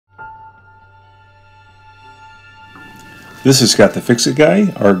This is Scott the Fix-It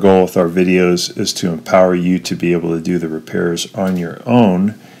Guy. Our goal with our videos is to empower you to be able to do the repairs on your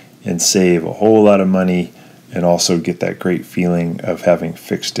own and save a whole lot of money and also get that great feeling of having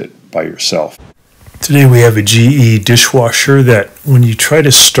fixed it by yourself. Today we have a GE dishwasher that when you try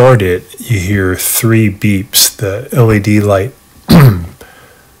to start it, you hear 3 beeps. The LED light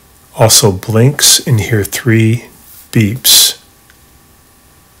also blinks and you hear 3 beeps.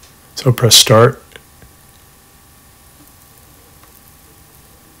 So press start.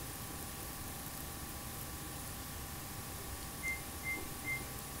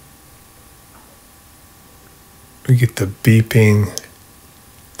 We get the beeping,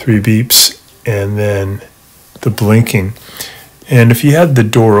 3 beeps, and then the blinking. And if you had the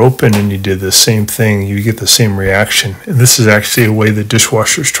door open and you did the same thing, you get the same reaction. And this is actually a way the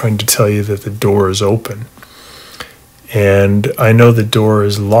dishwasher is trying to tell you that the door is open. And I know the door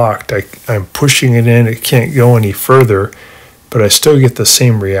is locked. I'm pushing it in. It can't go any further, but I still get the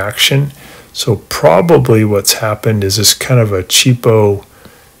same reaction. So probably what's happened is this kind of a cheapo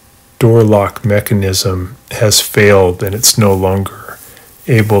door lock mechanism has failed and it's no longer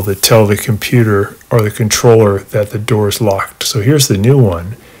able to tell the computer or the controller that the door is locked. So here's the new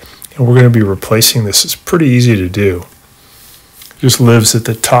one, and we're going to be replacing this. It's pretty easy to do. It just lives at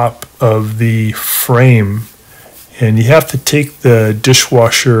the top of the frame, and you have to take the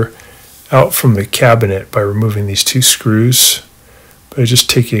dishwasher out from the cabinet by removing these 2 screws. But it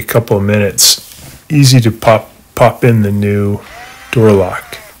just takes you a couple of minutes. Easy to pop in the new door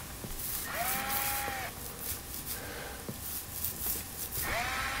lock.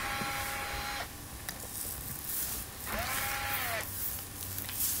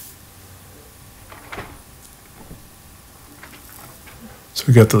 So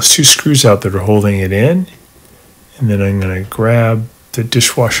we got those 2 screws out that are holding it in, and then I'm going to grab the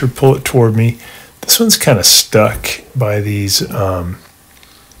dishwasher, pull it toward me. This one's kind of stuck by these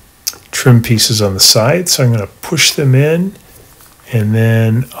trim pieces on the side, so I'm going to push them in, and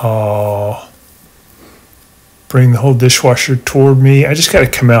then I'll bring the whole dishwasher toward me. I just got to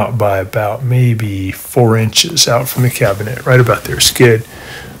come out by about maybe 4 inches out from the cabinet, right about there. It's good.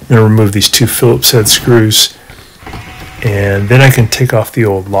 I'm going to remove these 2 Phillips head screws, and then I can take off the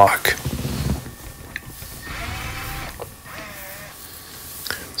old lock.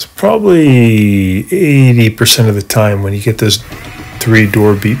 So probably 80% of the time when you get this 3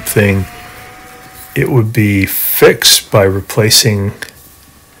 door beep thing, it would be fixed by replacing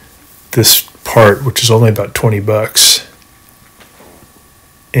this part, which is only about 20 bucks.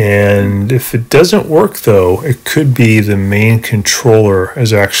 And if it doesn't work though, it could be the main controller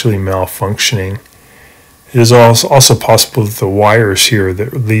is actually malfunctioning. It is also possible that the wires here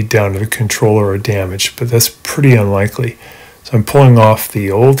that lead down to the controller are damaged, but that's pretty unlikely. So I'm pulling off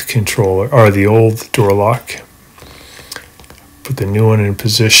the old controller, or the old door lock, put the new one in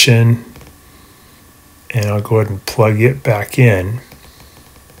position, and I'll go ahead and plug it back in.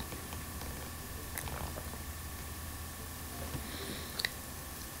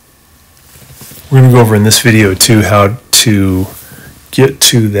 We're going to go over in this video too how to get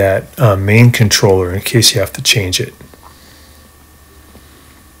to that main controller in case you have to change it.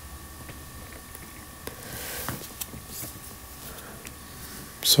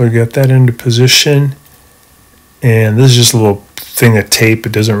 So I got that into position, and this is just a little thing of tape.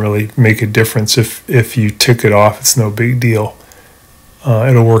 It doesn't really make a difference if you took it off. It's no big deal.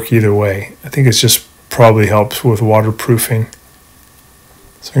 It'll work either way. I think it just probably helps with waterproofing.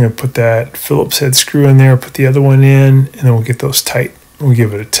 So I'm going to put that Phillips head screw in there, put the other one in, and then we'll get those tight. We'll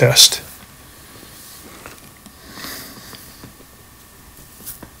give it a test.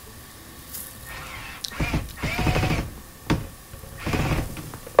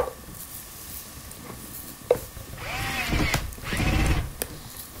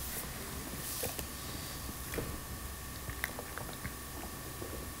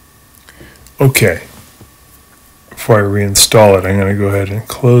 Okay. Before I reinstall it, I'm going to go ahead and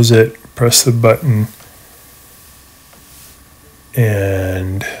close it, press the button,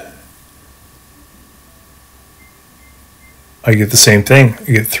 and I get the same thing. I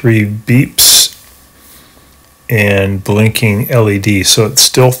get 3 beeps and blinking LED, so it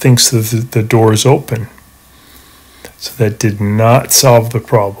still thinks that the door is open. So that did not solve the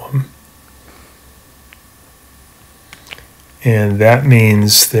problem. And that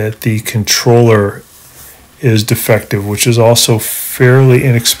means that the controller is defective, which is also fairly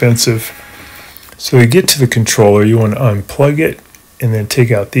inexpensive. So to get to the controller, you want to unplug it and then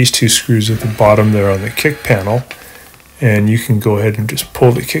take out these 2 screws at the bottom there on the kick panel, and you can go ahead and just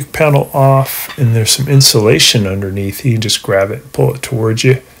pull the kick panel off, and there's some insulation underneath. You can just grab it and pull it towards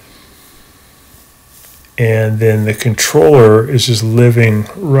you, and then the controller is just living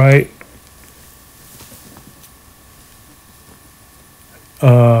right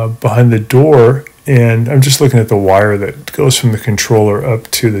behind the door, and I'm just looking at the wire that goes from the controller up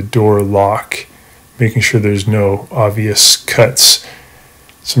to the door lock, making sure there's no obvious cuts.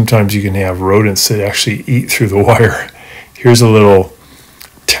 Sometimes you can have rodents that actually eat through the wire. Here's a little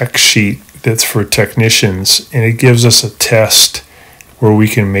tech sheet that's for technicians, and it gives us a test where we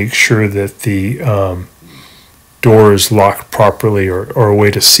can make sure that the door is locked properly, or a way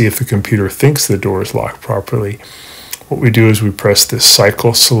to see if the computer thinks the door is locked properly. What we do is we press the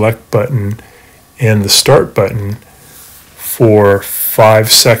cycle select button and the start button for 5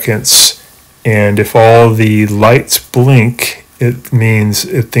 seconds, and if all the lights blink, it means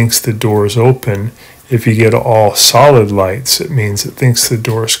it thinks the door is open. If you get all solid lights, it means it thinks the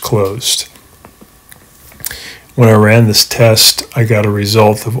door is closed. When I ran this test, I got a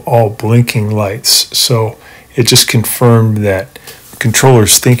result of all blinking lights, so it just confirmed that the controller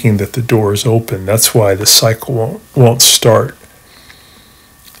is thinking that the door is open. That's why the cycle won't start.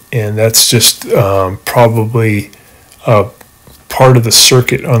 And that's just probably part of the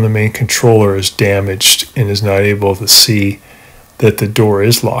circuit on the main controller is damaged and is not able to see that the door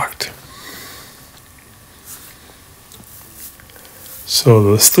is locked.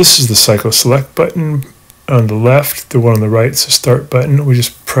 So this is the cycle select button on the left. The one on the right is the start button. We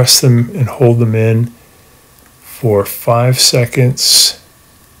just press them and hold them in for 5 seconds.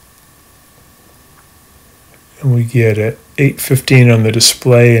 And we get at 8:15 on the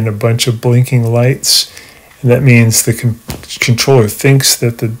display and a bunch of blinking lights. And that means the controller thinks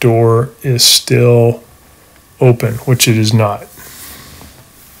that the door is still open, which it is not.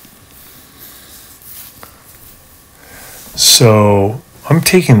 So I'm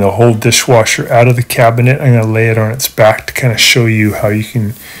taking the whole dishwasher out of the cabinet. I'm going to lay it on its back to kind of show you how you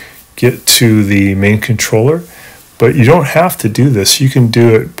can get to the main controller. But you don't have to do this. You can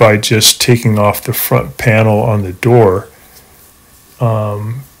do it by just taking off the front panel on the door.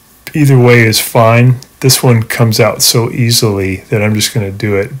 Either way is fine. This one comes out so easily that I'm just going to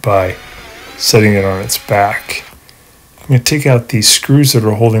do it by setting it on its back. I'm going to take out these screws that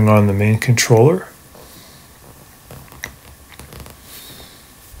are holding on the main controller.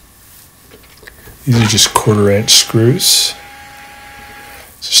 These are just 1/4-inch screws,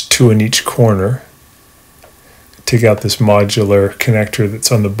 just 2 in each corner. Take out this modular connector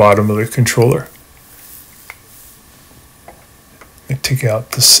that's on the bottom of the controller. I take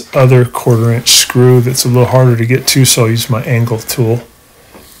out this other 1/4-inch screw that's a little harder to get to, so I'll use my angle tool.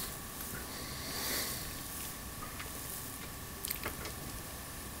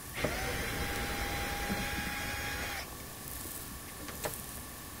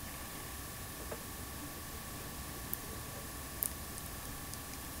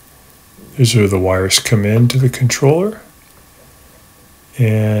 Here's where the wires come into the controller.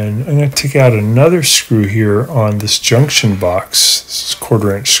 And I'm going to take out another screw here on this junction box. This is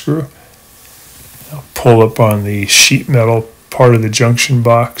 1/4-inch screw. I'll pull up on the sheet metal part of the junction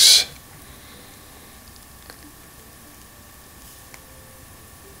box.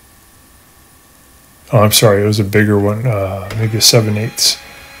 Oh, I'm sorry, it was a bigger one, maybe a 7/8.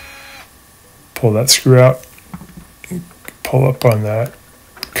 Pull that screw out. Pull up on that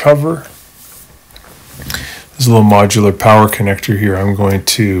cover. There's a little modular power connector here. I'm going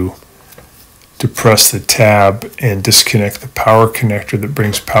to depress the tab and disconnect the power connector that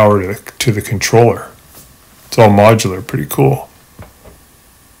brings power to the controller. It's all modular, pretty cool.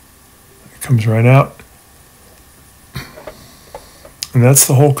 It comes right out. And that's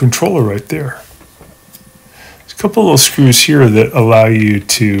the whole controller right there. There's a couple little screws here that allow you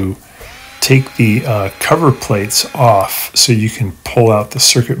to take the cover plates off so you can pull out the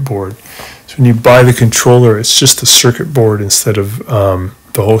circuit board. So when you buy the controller, it's just the circuit board instead of the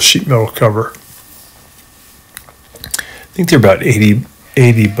whole sheet metal cover. I think they're about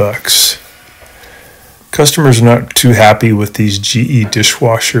 80 bucks. Customers are not too happy with these GE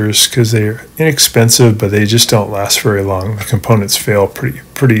dishwashers because they're inexpensive, but they just don't last very long. The components fail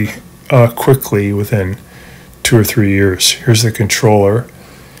pretty quickly within 2 or 3 years. Here's the controller.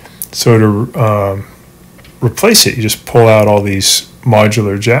 So to replace it, you just pull out all these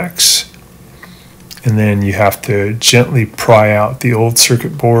modular jacks, and then you have to gently pry out the old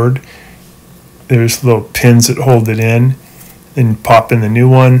circuit board. There's little pins that hold it in. Then pop in the new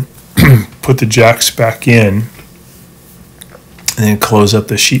one, put the jacks back in, and then close up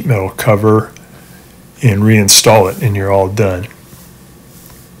the sheet metal cover and reinstall it, and you're all done.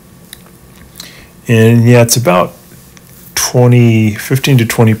 And yeah, it's about 15 to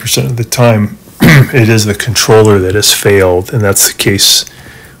 20% of the time it is the controller that has failed, and that's the case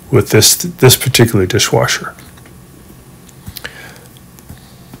with this particular dishwasher.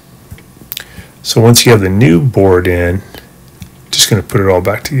 So once you have the new board in, just going to put it all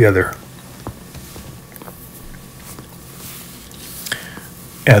back together.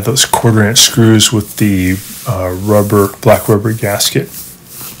 Add those 1/4 inch screws with the black rubber gasket.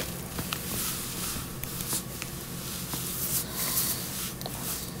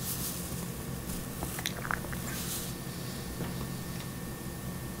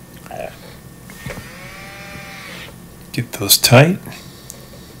 Get those tight.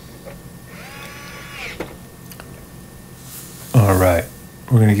 All right,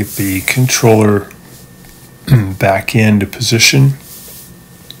 we're going to get the controller back into position.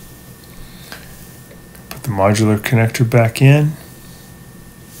 Put the modular connector back in.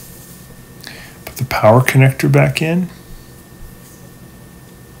 Put the power connector back in.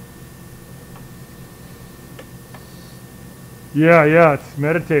 Yeah, it's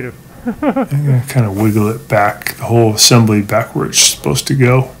meditative. I'm going to kind of wiggle it back, the whole assembly back where it's supposed to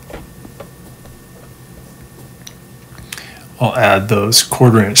go. I'll add those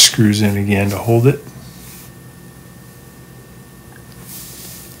 1/4 inch screws in again to hold it.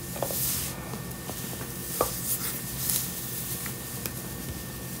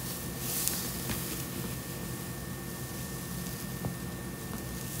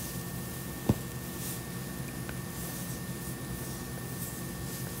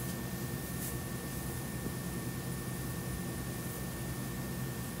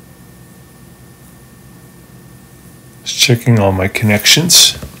 Just checking all my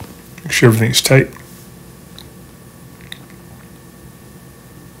connections, make sure everything's tight.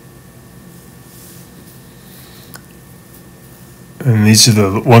 And these are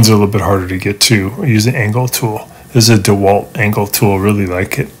the ones that are a little bit harder to get to. I use the angle tool. This is a DeWalt angle tool, really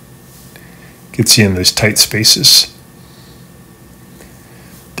like it. Gets you in those tight spaces.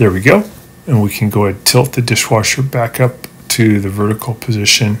 There we go. And we can go ahead and tilt the dishwasher back up to the vertical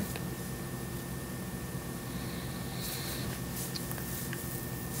position.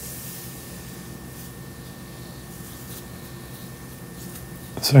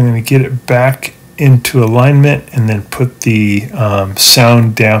 So I'm going to get it back into alignment and then put the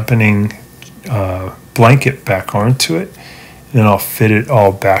sound dampening blanket back onto it. And then I'll fit it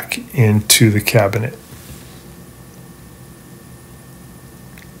all back into the cabinet.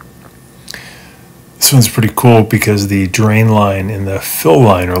 This one's pretty cool because the drain line and the fill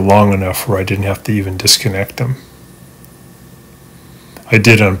line are long enough where I didn't have to even disconnect them. I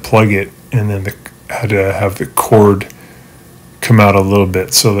did unplug it and then had to have the cord come out a little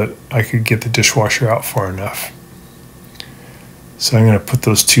bit so that I could get the dishwasher out far enough. So I'm going to put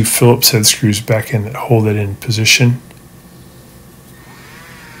those 2 Phillips head screws back in that hold it in position.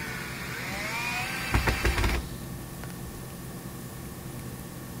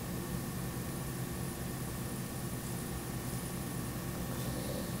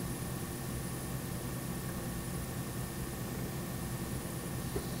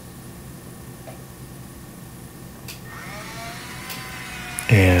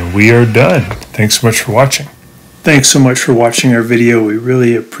 And we are done. Thanks so much for watching. Thanks so much for watching our video. We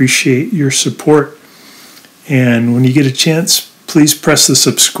really appreciate your support. And when you get a chance, please press the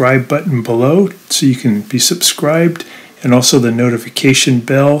subscribe button below so you can be subscribed, and also the notification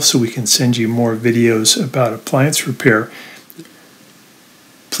bell so we can send you more videos about appliance repair.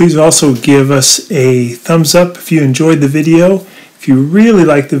 Please also give us a thumbs up if you enjoyed the video. If you really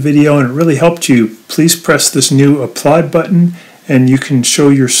liked the video and it really helped you, please press this new applaud button and you can show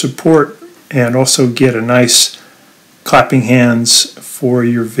your support and also get a nice clapping hands for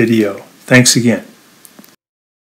your video. Thanks again.